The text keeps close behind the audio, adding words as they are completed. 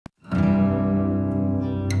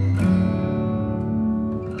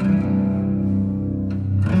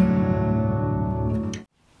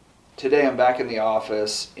Today I'm back in the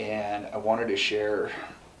office and I wanted to share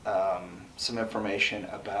some information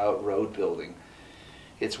about road building.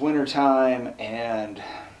 It's winter time and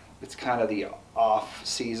it's kind of the off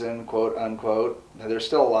season, quote unquote. Now, there's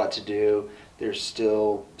still a lot to do. There's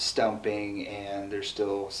still stumping and there's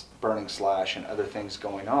still burning slash and other things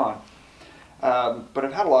going on. But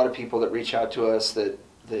I've had a lot of people that reach out to us that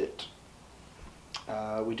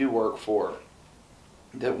we do work for,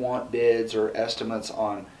 that want bids or estimates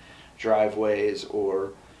on driveways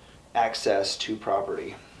or access to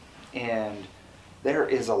property. And there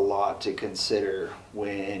is a lot to consider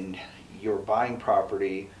when you're buying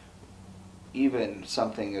property, even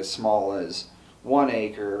something as small as 1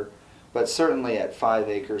 acre, but certainly at 5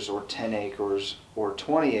 acres or 10 acres or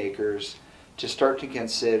 20 acres, to start to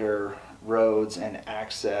consider roads and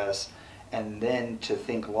access, and then to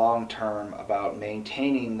think long term about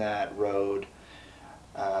maintaining that road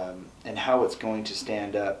and how it's going to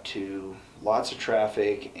stand up to lots of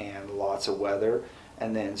traffic and lots of weather,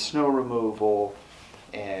 and then snow removal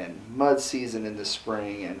and mud season in the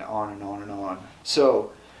spring, and on and on and on.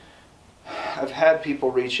 So I've had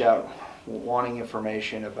people reach out wanting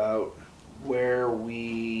information about where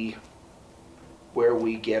we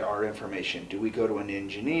get our information. Do we go to an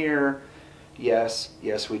engineer? Yes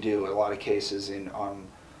we do. In a lot of cases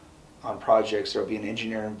on projects, there'll be an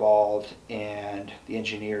engineer involved, and the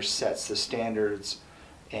engineer sets the standards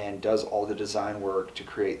and does all the design work to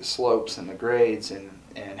create the slopes and the grades and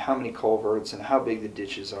how many culverts and how big the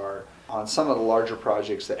ditches are. On some of the larger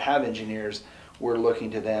projects that have engineers, we're looking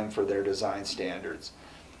to them for their design standards.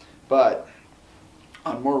 But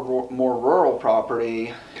on more rural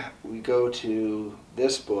property, we go to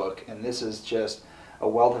this book, and this is just a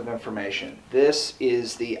wealth of information. This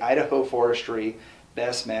is the Idaho Forestry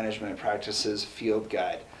Best Management Practices Field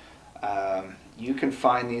Guide. You can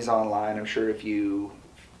find these online. I'm sure if you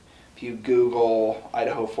Google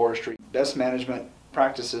Idaho Forestry Best Management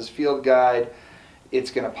Practices Field Guide, it's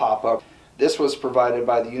going to pop up. This was provided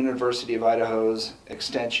by the University of Idaho's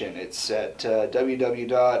Extension. It's at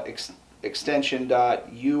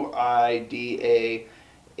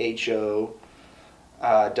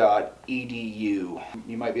www.extension.uidaho.edu.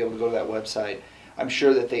 You might be able to go to that website. I'm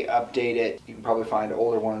sure that they update it. You can probably find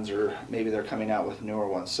older ones, or maybe they're coming out with newer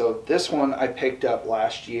ones. So this one I picked up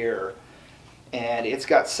last year, and it's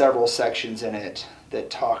got several sections in it that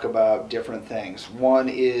talk about different things. One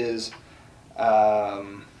is,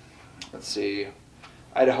 let's see,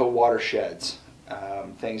 Idaho watersheds,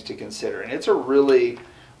 things to consider. And it's a really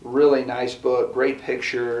nice book, great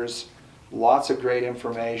pictures, lots of great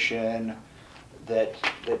information that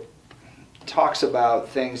talks about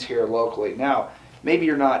things here locally. Now, maybe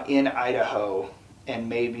you're not in Idaho, and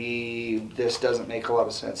maybe this doesn't make a lot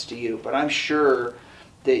of sense to you, but I'm sure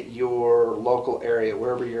that your local area,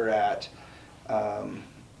 wherever you're at,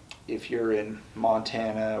 if you're in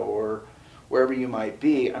Montana or wherever you might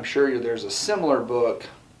be, I'm sure there's a similar book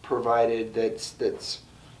provided that's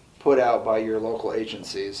put out by your local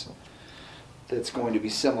agencies that's going to be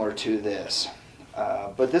similar to this.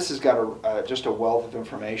 But this has got just a wealth of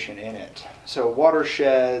information in it. So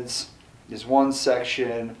watersheds is one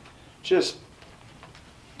section, just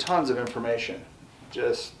tons of information,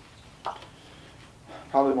 just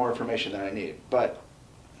probably more information than I need, but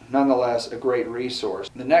nonetheless a great resource.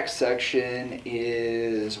 The next section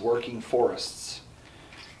is working forests,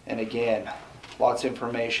 and again, lots of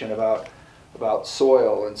information about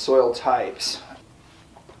soil and soil types.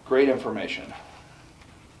 Great information.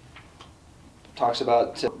 Talks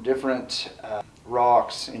about different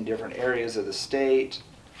rocks in different areas of the state.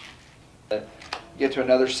 Get to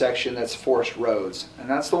another section that's forest roads, and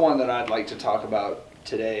that's the one that I'd like to talk about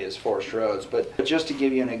today, is forest roads. But just to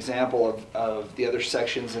give you an example of the other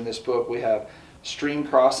sections in this book, we have stream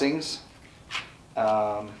crossings,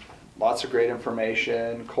 lots of great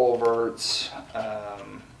information, culverts,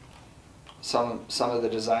 some of the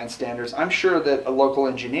design standards. I'm sure that a local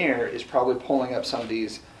engineer is probably pulling up some of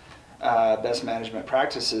these best management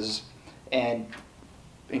practices and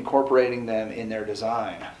incorporating them in their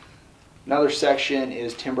design. Another section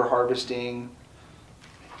is timber harvesting.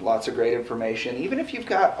 Lots of great information. Even if you've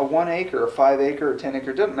got a 1 acre, a 5 acre, or 10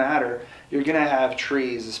 acre, it doesn't matter. You're going to have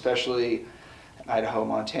trees, especially Idaho,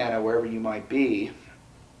 Montana, wherever you might be.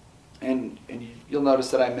 And you'll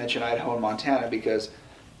notice that I mention Idaho and Montana because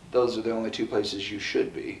those are the only two places you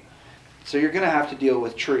should be. So you're going to have to deal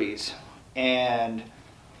with trees, and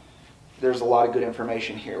there's a lot of good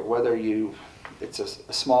information here. Whether it's a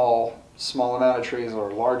small amount of trees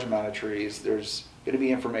or a large amount of trees, there's going to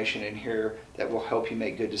be information in here that will help you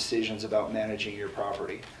make good decisions about managing your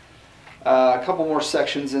property. A couple more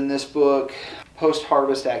sections in this book: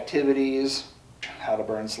 post-harvest activities, how to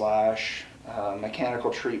burn slash,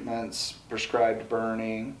 mechanical treatments, prescribed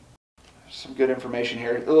burning. Some good information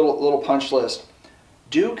here. A little punch list.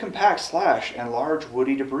 Do compact slash and large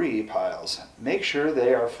woody debris piles. Make sure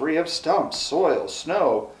they are free of stumps, soil,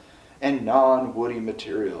 snow, and non-woody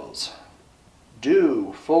materials.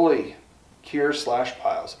 Do fully cure slash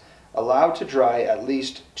piles. Allow to dry at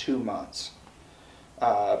least 2 months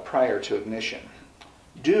prior to ignition.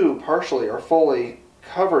 Do partially or fully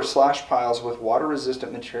cover slash piles with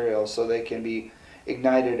water-resistant material so they can be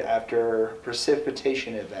ignited after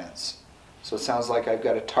precipitation events. So it sounds like I've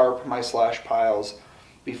got to tarp my slash piles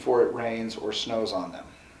before it rains or snows on them.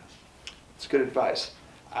 It's good advice.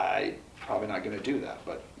 I'm probably not going to do that,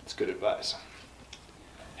 but it's good advice.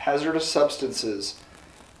 Hazardous substances.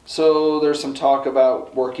 So there's some talk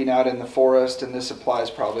about working out in the forest, and this applies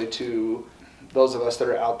probably to those of us that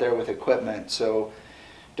are out there with equipment. So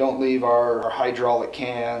don't leave our hydraulic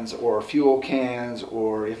cans or fuel cans,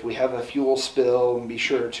 or if we have a fuel spill, be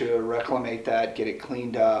sure to reclimate that, get it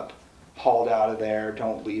cleaned up, hauled out of there.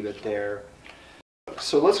 Don't leave it there.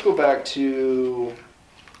 So let's go back to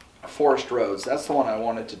forest roads. That's the one I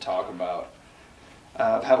wanted to talk about.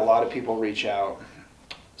 I've had a lot of people reach out.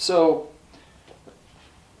 So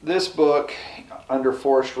this book under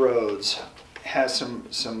forest roads has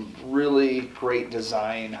some really great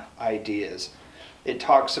design ideas. It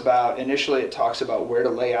talks about, initially it talks about where to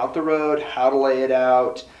lay out the road, how to lay it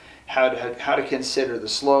out, how to consider the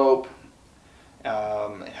slope,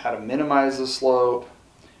 how to minimize the slope,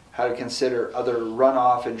 how to consider other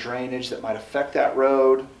runoff and drainage that might affect that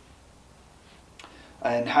road,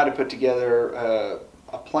 and how to put together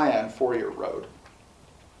a plan for your road.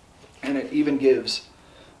 And it even gives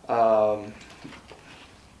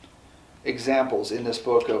examples in this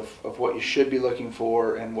book of what you should be looking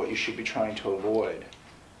for and what you should be trying to avoid.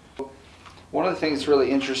 One of the things that's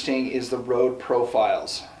really interesting is the road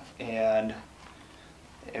profiles. And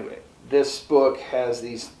this book has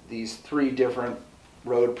these 3 different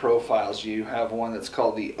road profiles. You have one that's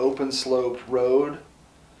called the open sloped road.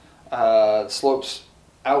 Slopes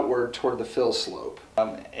outward toward the fill slope.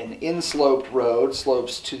 An in-sloped road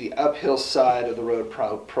slopes to the uphill side of the road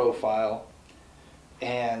profile.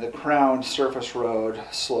 And the crowned surface road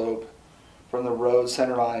slope from the road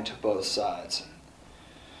center line to both sides.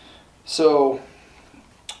 So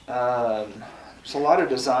there's a lot of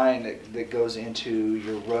design that goes into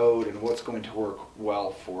your road and what's going to work well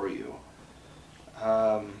for you.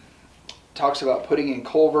 Talks about putting in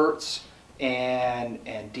culverts and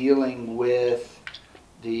dealing with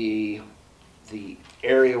the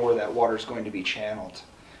area where that water is going to be channeled.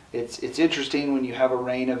 It's interesting when you have a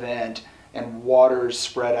rain event and water's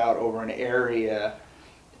spread out over an area,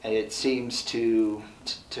 it seems to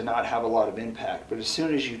not have a lot of impact. But as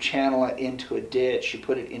soon as you channel it into a ditch, you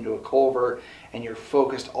put it into a culvert, and you're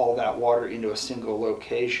focused all that water into a single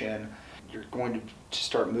location, you're going to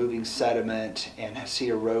start moving sediment and see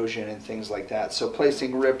erosion and things like that. So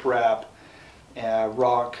placing riprap,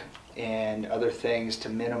 rock, and other things to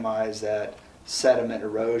minimize that sediment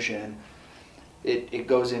erosion, it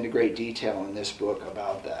goes into great detail in this book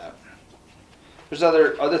about that. There's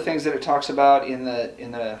other things that it talks about in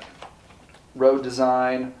the road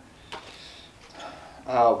design.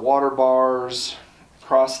 Water bars,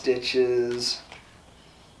 cross ditches,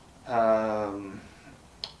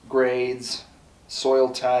 grades, soil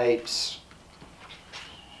types,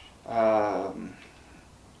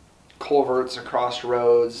 culverts across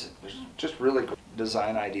roads. There's just really great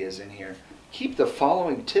design ideas in here. Keep the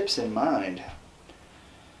following tips in mind.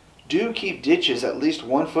 Do keep ditches at least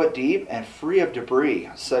 1 foot deep and free of debris,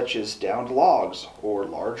 such as downed logs or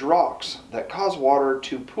large rocks that cause water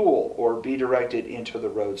to pool or be directed into the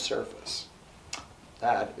road surface.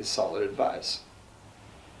 That is solid advice.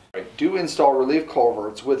 Do install relief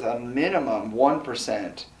culverts with a minimum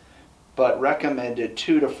 1%, but recommended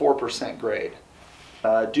 2 to 4% grade.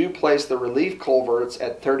 Do place the relief culverts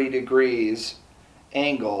at 30 degrees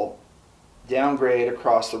angle downgrade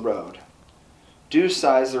across the road. Do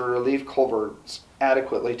size the relief culverts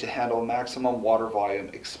adequately to handle maximum water volume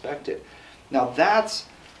expected. Now that's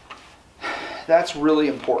really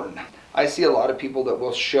important. I see a lot of people that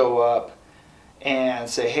will show up and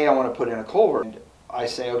say, hey, I want to put in a culvert. And I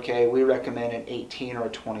say, okay, we recommend an 18 or a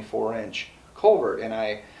 24-inch culvert. And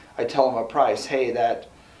I tell them a price, hey,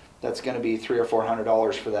 that's going to be $300 or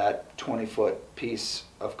 $400 for that 20-foot piece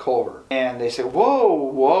of culvert. And they say,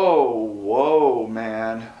 whoa,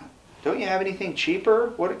 man. Don't you have anything cheaper?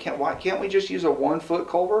 Why can't we just use a 1 foot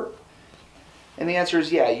culvert? And the answer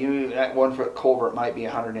is, yeah, that 1 foot culvert might be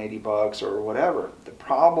 $180 or whatever. The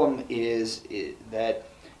problem is that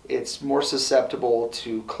it's more susceptible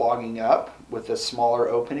to clogging up with a smaller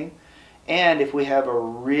opening. And if we have a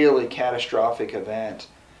really catastrophic event,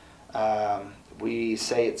 we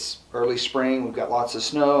say it's early spring, we've got lots of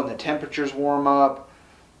snow and the temperatures warm up.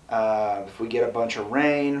 If we get a bunch of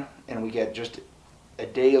rain and we get just a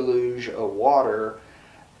deluge of water,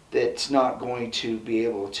 that's not going to be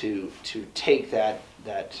able to take that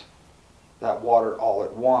water all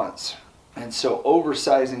at once. And so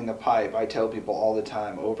oversizing the pipe, I tell people all the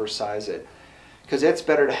time, oversize it. Because it's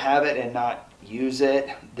better to have it and not use it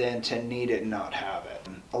than to need it and not have it.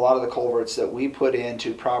 A lot of the culverts that we put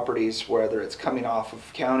into properties, whether it's coming off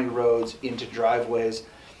of county roads into driveways,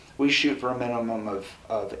 we shoot for a minimum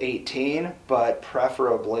of 18, but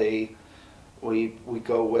preferably we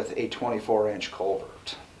go with a 24-inch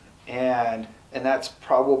culvert. And that's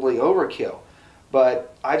probably overkill.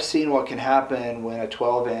 But I've seen what can happen when a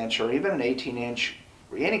 12-inch or even an 18-inch,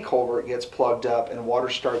 any culvert gets plugged up and water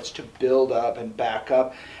starts to build up and back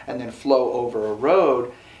up and then flow over a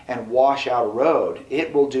road and wash out a road.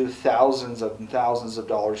 It will do thousands and thousands of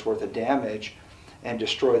dollars worth of damage and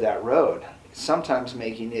destroy that road, sometimes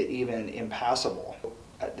making it even impassable.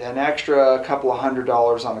 An extra couple of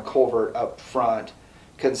 $100 on a culvert up front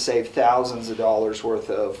could save thousands of dollars worth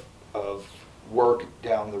of work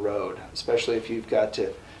down the road, especially if you've got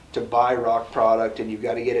to buy rock product and you've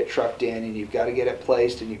got to get it trucked in and you've got to get it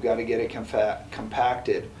placed and you've got to get it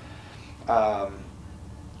compacted.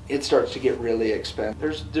 It starts to get really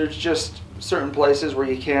expensive. There's just certain places where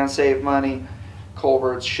you can save money.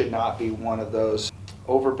 Culverts should not be one of those.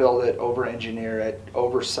 Overbuild it, over-engineer it,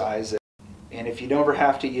 oversize it. And if you never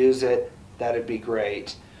have to use it, that'd be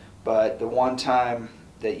great. But the one time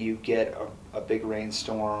that you get a big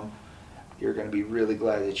rainstorm, you're going to be really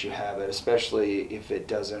glad that you have it, especially if it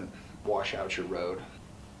doesn't wash out your road.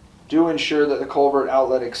 Do ensure that the culvert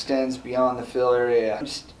outlet extends beyond the fill area,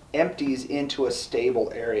 empties into a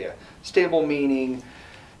stable area. Stable meaning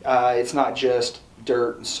it's not just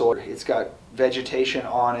dirt and soil. It's got vegetation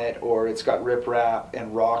on it, or it's got riprap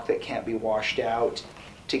and rock that can't be washed out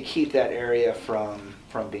to keep that area from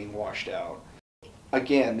being washed out.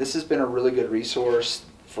 Again, this has been a really good resource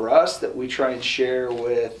for us that we try and share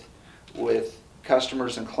with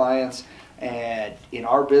customers and clients, and in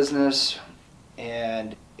our business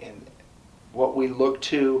and what we look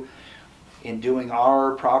to in doing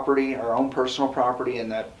our property, our own personal property,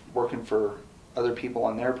 and that working for other people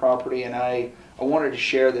on their property. And I wanted to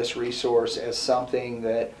share this resource as something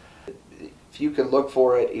that if you can look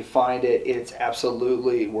for it, you find it, it's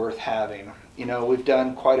absolutely worth having. You know, we've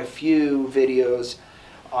done quite a few videos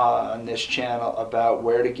on this channel about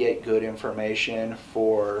where to get good information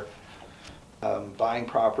for buying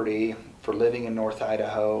property, for living in North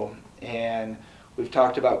Idaho, and we've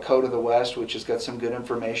talked about Code of the West, which has got some good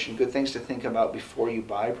information, good things to think about before you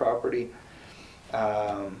buy property.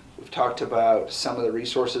 We've talked about some of the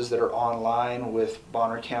resources that are online with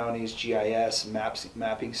Bonner County's GIS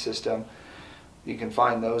mapping system. You can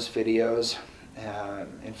find those videos.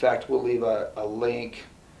 In fact, we'll leave a link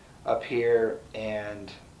up here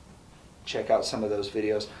and check out some of those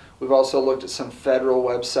videos. We've also looked at some federal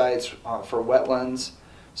websites for wetlands,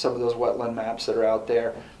 some of those wetland maps that are out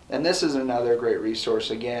there. And this is another great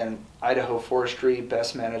resource. Again, Idaho Forestry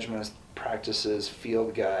Best Management Practices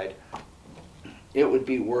Field Guide. It would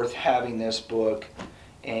be worth having this book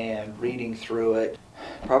and reading through it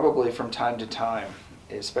probably from time to time,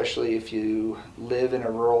 especially if you live in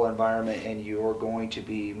a rural environment and you're going to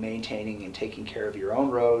be maintaining and taking care of your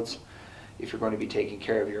own roads, if you're going to be taking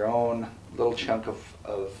care of your own little chunk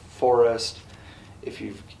of forest, if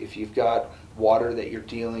you've got water that you're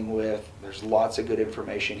dealing with, there's lots of good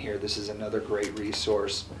information here. This is another great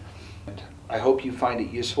resource. And I hope you find it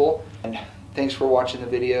useful. And thanks for watching the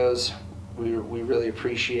videos. We really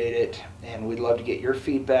appreciate it, and we'd love to get your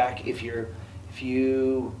feedback if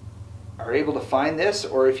you are able to find this,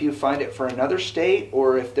 or if you find it for another state,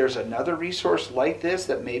 or if there's another resource like this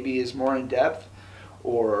that maybe is more in depth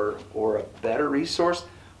or a better resource.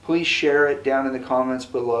 Please share it down in the comments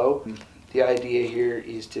below. The idea here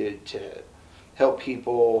is to help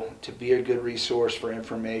people, to be a good resource for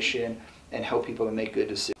information and help people to make good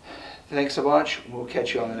decisions. Thanks a bunch. We'll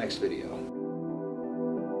catch you on the next video.